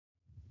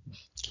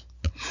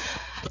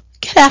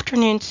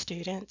afternoon,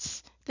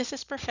 students. This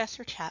is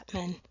Professor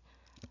Chapman.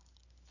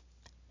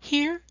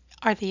 Here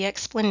are the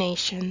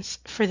explanations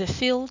for the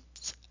fields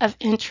of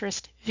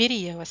interest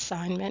video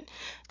assignment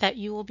that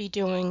you will be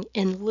doing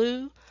in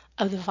lieu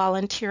of the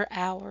volunteer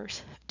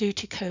hours due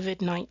to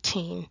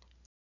COVID-19.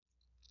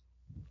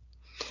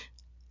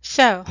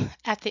 So,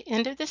 at the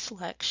end of this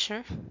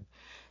lecture,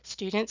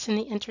 students in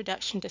the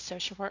Introduction to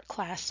Social Work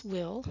class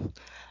will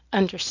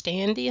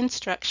understand the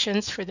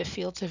instructions for the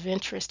Fields of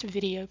Interest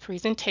video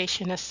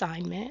presentation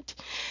assignment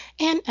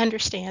and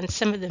understand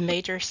some of the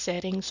major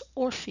settings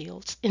or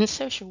fields in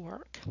social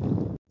work.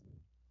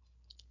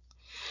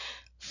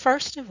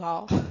 First of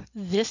all,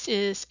 this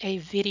is a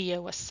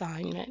video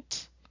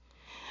assignment.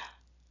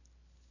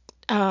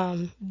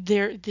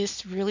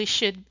 This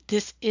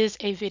is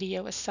a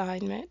video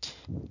assignment.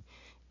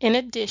 In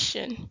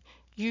addition,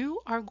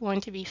 you are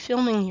going to be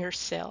filming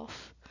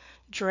yourself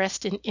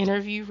dressed in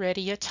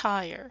interview-ready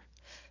attire.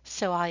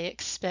 So I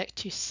expect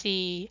to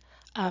see,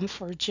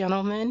 for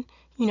gentlemen,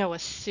 a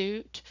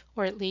suit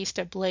or at least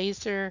a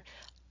blazer,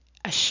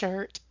 a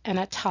shirt, and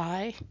a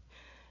tie.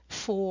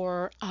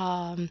 For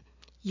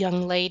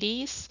young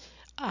ladies,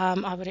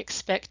 I would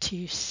expect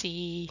to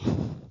see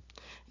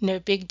no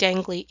big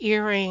dangly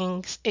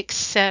earrings,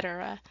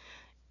 etc.,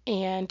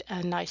 and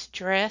a nice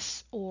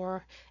dress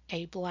or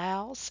a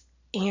blouse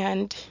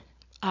and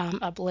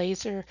a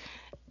blazer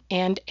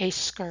and a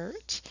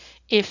skirt.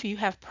 If you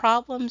have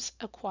problems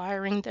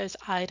acquiring those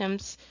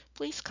items,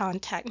 please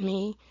contact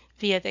me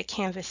via the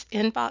Canvas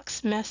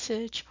inbox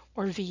message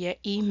or via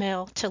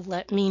email to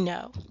let me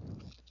know.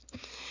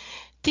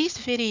 These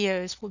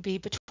videos will be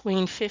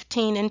between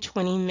 15 and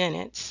 20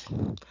 minutes.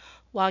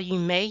 While you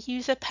may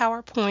use a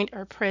PowerPoint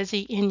or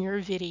Prezi in your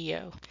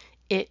video,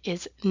 it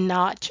is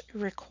not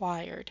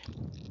required.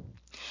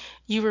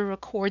 You will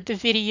record the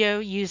video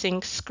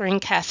using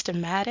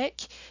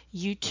Screencast-O-Matic,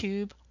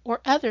 YouTube, or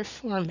other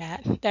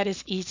format that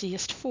is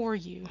easiest for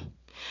you.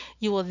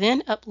 You will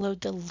then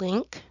upload the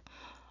link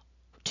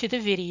to the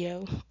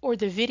video or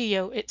the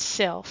video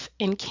itself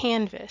in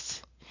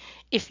Canvas.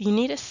 If you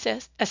need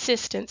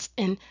assistance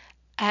in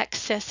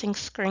accessing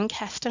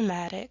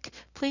Screencast-O-Matic,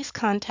 please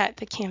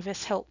contact the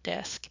Canvas Help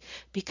Desk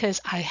because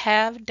I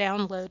have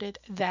downloaded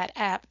that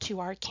app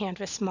to our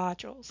Canvas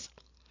modules.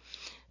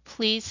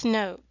 Please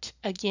note,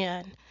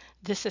 again,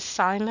 this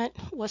assignment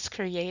was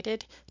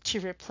created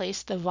to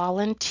replace the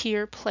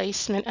volunteer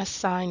placement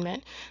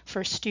assignment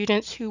for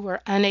students who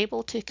were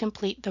unable to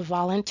complete the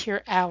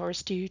volunteer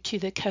hours due to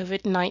the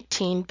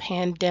COVID-19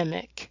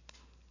 pandemic.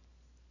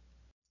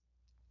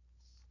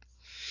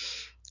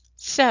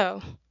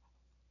 So,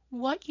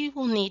 what you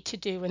will need to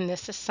do in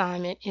this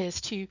assignment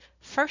is to,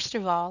 first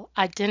of all,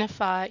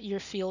 identify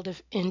your field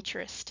of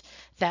interest.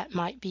 That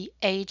might be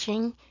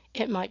aging,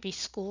 it might be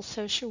school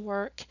social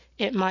work,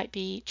 it might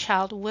be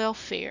child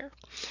welfare.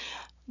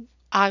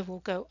 I will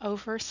go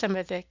over some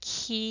of the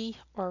key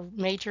or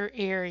major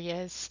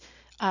areas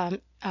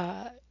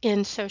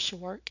in social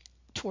work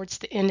towards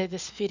the end of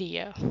this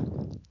video.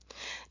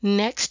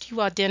 Next, you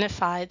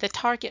identify the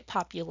target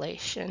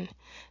population.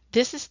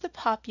 This is the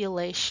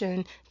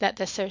population that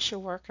the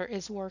social worker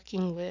is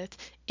working with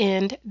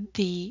in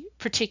the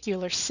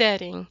particular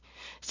setting.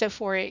 So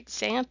for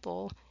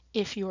example,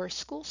 if you're a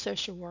school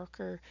social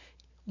worker,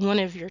 one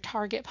of your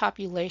target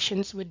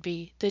populations would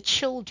be the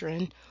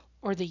children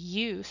or the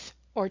youth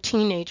or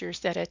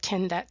teenagers that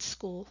attend that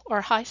school or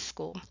high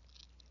school.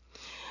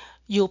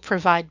 You'll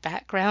provide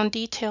background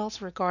details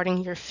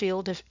regarding your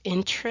field of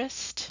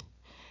interest.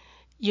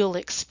 You'll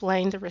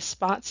explain the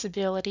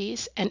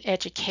responsibilities and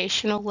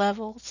educational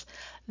levels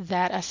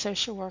that a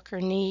social worker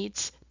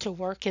needs to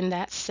work in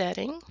that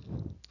setting.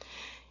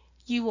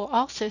 You will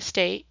also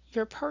state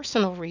your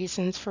personal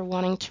reasons for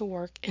wanting to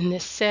work in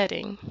this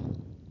setting.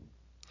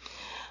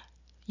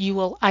 You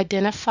will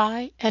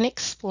identify and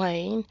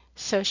explain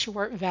social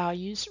work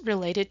values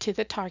related to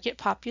the target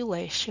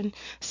population.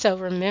 So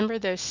remember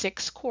those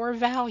 6 core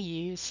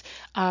values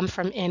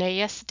from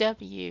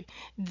NASW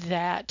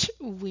that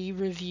we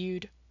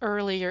reviewed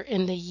earlier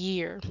in the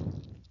year.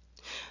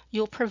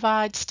 You'll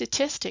provide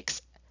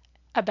statistics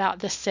about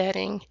the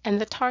setting and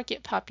the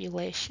target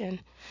population.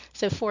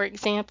 So for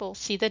example,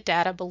 see the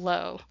data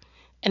below.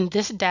 And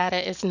this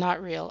data is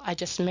not real, I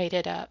just made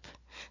it up.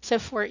 So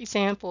for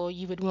example,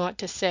 you would want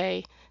to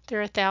say there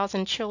are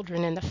 1,000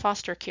 children in the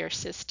foster care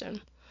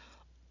system,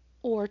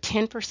 or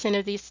 10%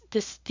 of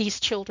these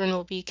children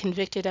will be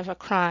convicted of a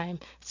crime,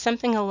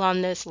 something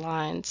along those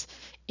lines.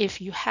 If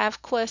you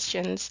have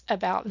questions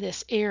about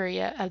this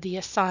area of the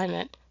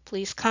assignment,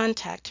 please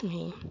contact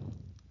me.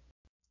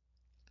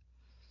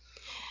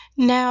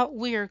 Now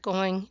we are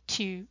going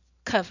to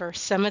cover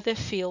some of the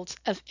fields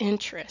of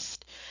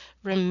interest.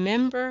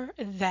 Remember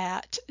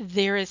that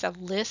there is a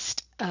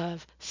list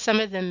of some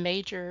of the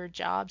major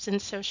jobs in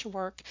social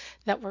work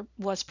that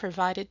was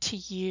provided to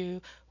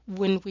you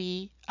when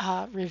we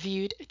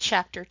reviewed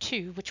Chapter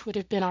 2, which would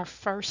have been our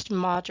first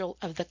module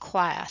of the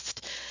class.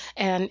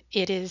 And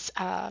it is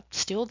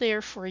still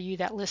there for you.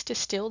 That list is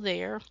still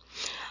there.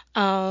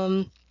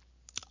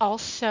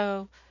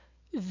 Also,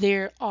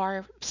 There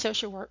are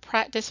social work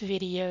practice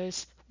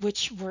videos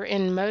which were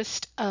in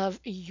most of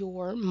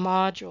your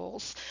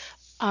modules,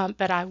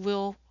 but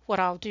what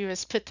I'll do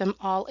is put them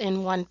all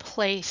in one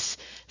place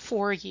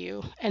for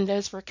you, and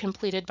those were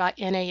completed by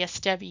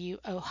NASW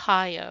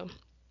Ohio.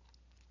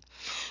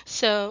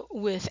 So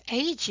with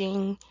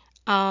aging,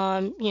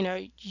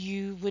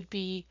 you would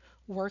be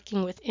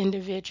working with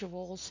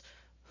individuals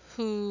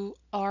who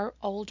are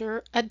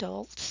older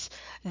adults.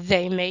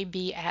 They may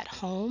be at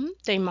home,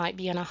 they might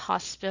be in a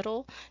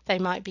hospital, they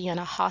might be in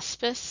a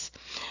hospice,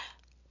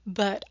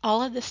 but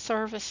all of the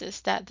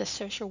services that the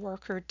social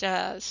worker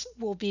does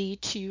will be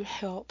to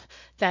help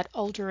that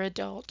older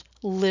adult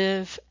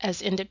live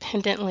as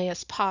independently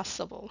as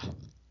possible.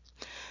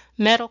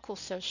 Medical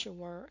social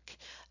work,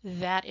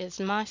 that is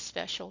my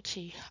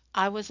specialty.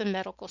 I was a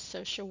medical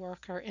social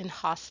worker in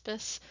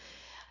hospice,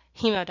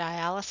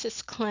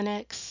 hemodialysis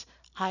clinics.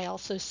 I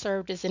also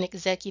served as an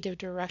executive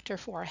director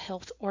for a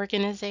health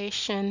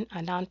organization, a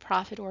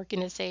nonprofit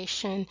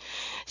organization.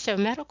 So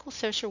medical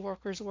social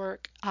workers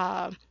work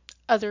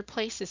other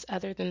places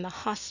other than the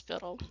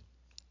hospital.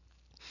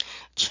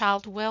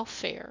 Child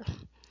welfare.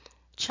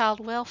 Child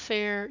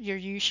welfare, you're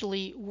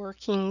usually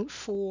working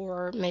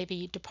for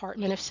maybe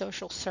Department of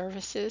Social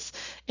Services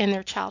in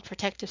their Child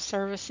Protective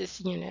Services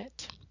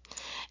unit.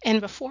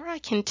 And before I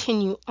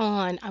continue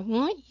on, I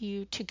want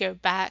you to go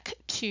back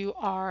to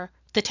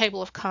the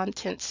table of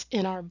contents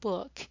in our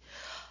book.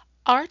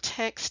 Our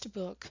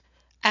textbook,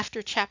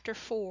 after chapter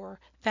 4,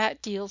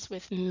 that deals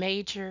with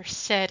major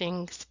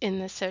settings in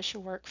the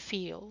social work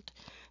field.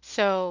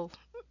 So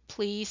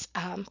please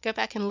go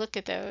back and look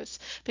at those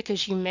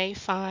because you may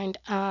find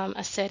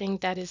a setting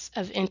that is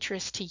of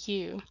interest to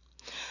you.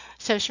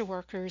 Social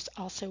workers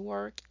also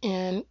work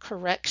in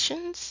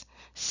corrections,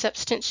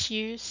 substance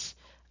use,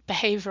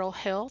 behavioral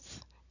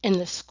health, in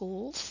the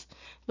schools,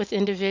 with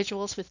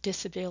individuals with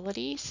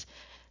disabilities.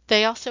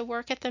 They also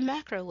work at the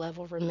macro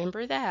level,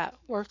 remember that,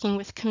 working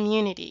with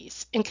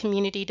communities and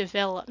community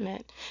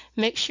development.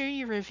 Make sure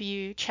you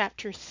review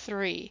chapter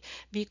 3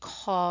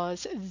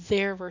 because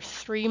there were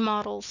 3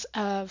 models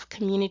of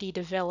community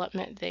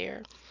development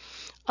there.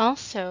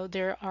 Also,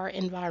 there are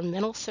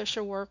environmental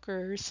social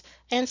workers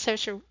and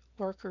social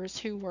workers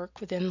who work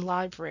within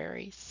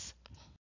libraries.